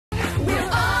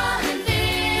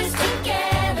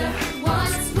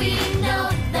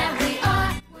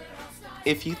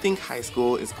If you think high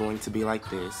school is going to be like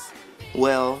this,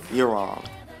 well, you're wrong.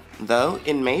 Though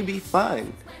it may be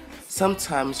fun,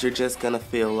 sometimes you're just gonna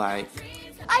feel like,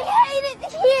 I hate it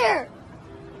here!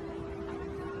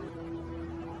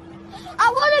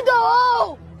 I wanna go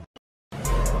home!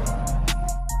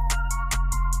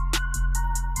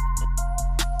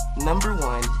 Number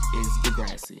 1 is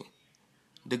Degrassi.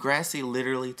 Degrassi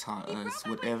literally taught us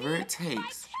whatever it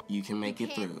takes, you can make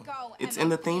it through. It's in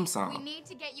the theme song.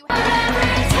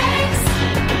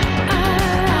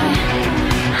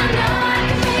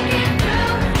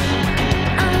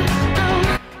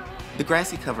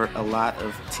 Degrassi covered a lot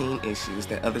of teen issues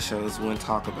that other shows wouldn't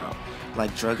talk about,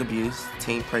 like drug abuse,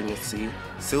 teen pregnancy,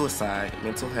 suicide,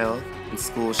 mental health, and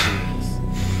school shootings.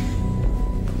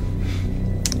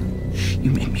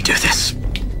 You made me do this.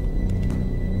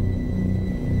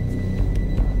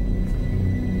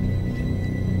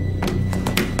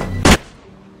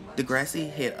 Degrassi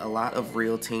hit a lot of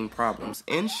real teen problems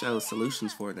and showed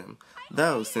solutions for them,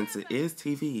 though since it is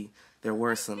TV, there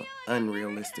were some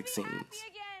unrealistic scenes.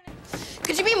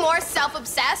 Could you be more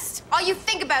self-obsessed? All you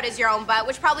think about is your own butt,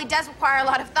 which probably does require a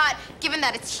lot of thought, given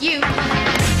that it's huge.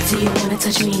 Do you wanna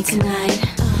touch me tonight?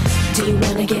 Do you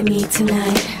wanna get me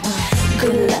tonight?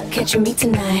 Good luck catching me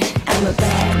tonight. I'm a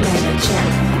bad manager.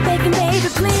 Begging, baby,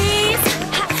 please.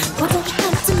 Why don't you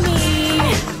come to me?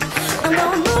 I'm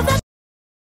gonna move that.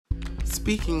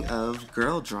 Speaking of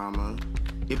girl drama,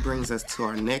 it brings us to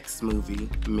our next movie,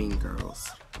 Mean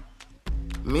Girls.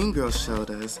 Mean Girls showed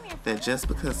us that just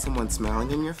because someone's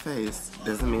smiling in your face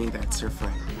doesn't mean that's your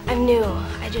friend. I'm new.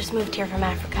 I just moved here from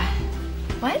Africa.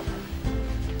 What?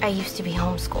 I used to be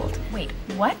homeschooled. Wait,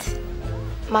 what?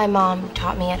 My mom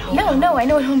taught me at home. No, I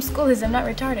know what homeschool is. I'm not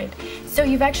retarded. So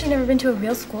you've actually never been to a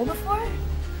real school before?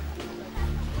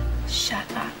 Shut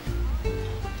up.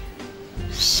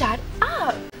 Shut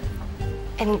up!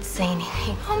 I didn't say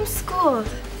anything. Homeschooled.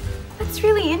 That's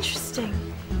really interesting.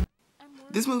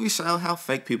 This movie showed how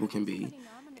fake people can be,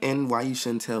 and why you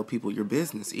shouldn't tell people your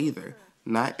business either.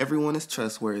 Not everyone is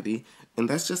trustworthy, and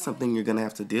that's just something you're gonna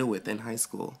have to deal with in high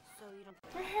school.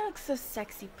 Your hair looks so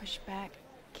sexy, pushback.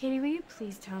 Katie, will you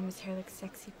please tell him his hair looks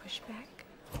sexy, pushback?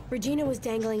 Regina was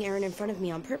dangling Aaron in front of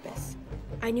me on purpose.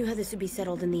 I knew how this would be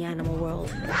settled in the animal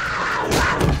world.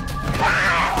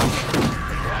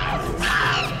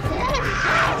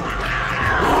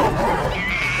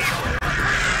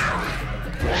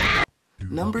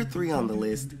 Number 3 on the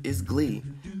list is Glee.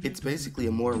 It's basically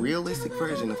a more realistic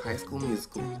version of High School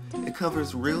Musical. It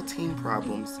covers real teen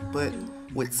problems, but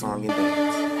with song and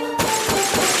dance.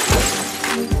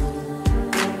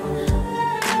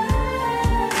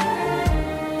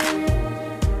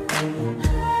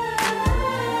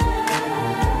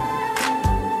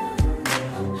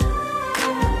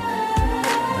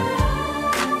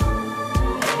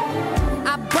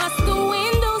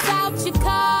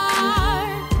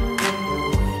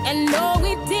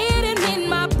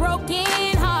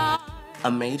 A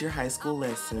major high school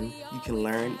lesson you can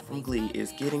learn from Glee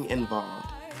is getting involved.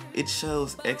 It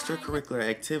shows extracurricular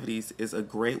activities is a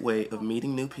great way of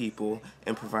meeting new people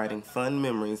and providing fun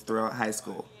memories throughout high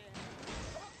school.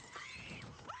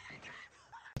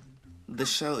 The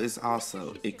show is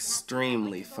also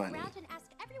extremely funny.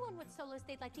 Everyone what solos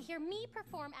they'd like to hear me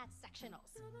perform at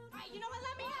sectionals. You know what?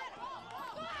 Let me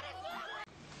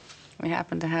We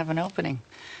happen to have an opening.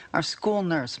 Our school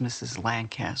nurse, Mrs.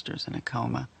 Lancaster's in a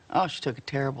coma. Oh, she took a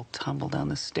terrible tumble down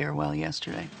the stairwell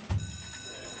yesterday.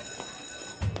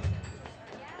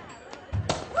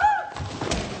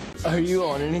 Are you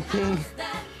on anything?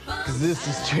 'Cause this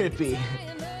is trippy.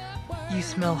 You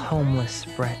smell homeless,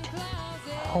 Brett.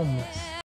 Homeless.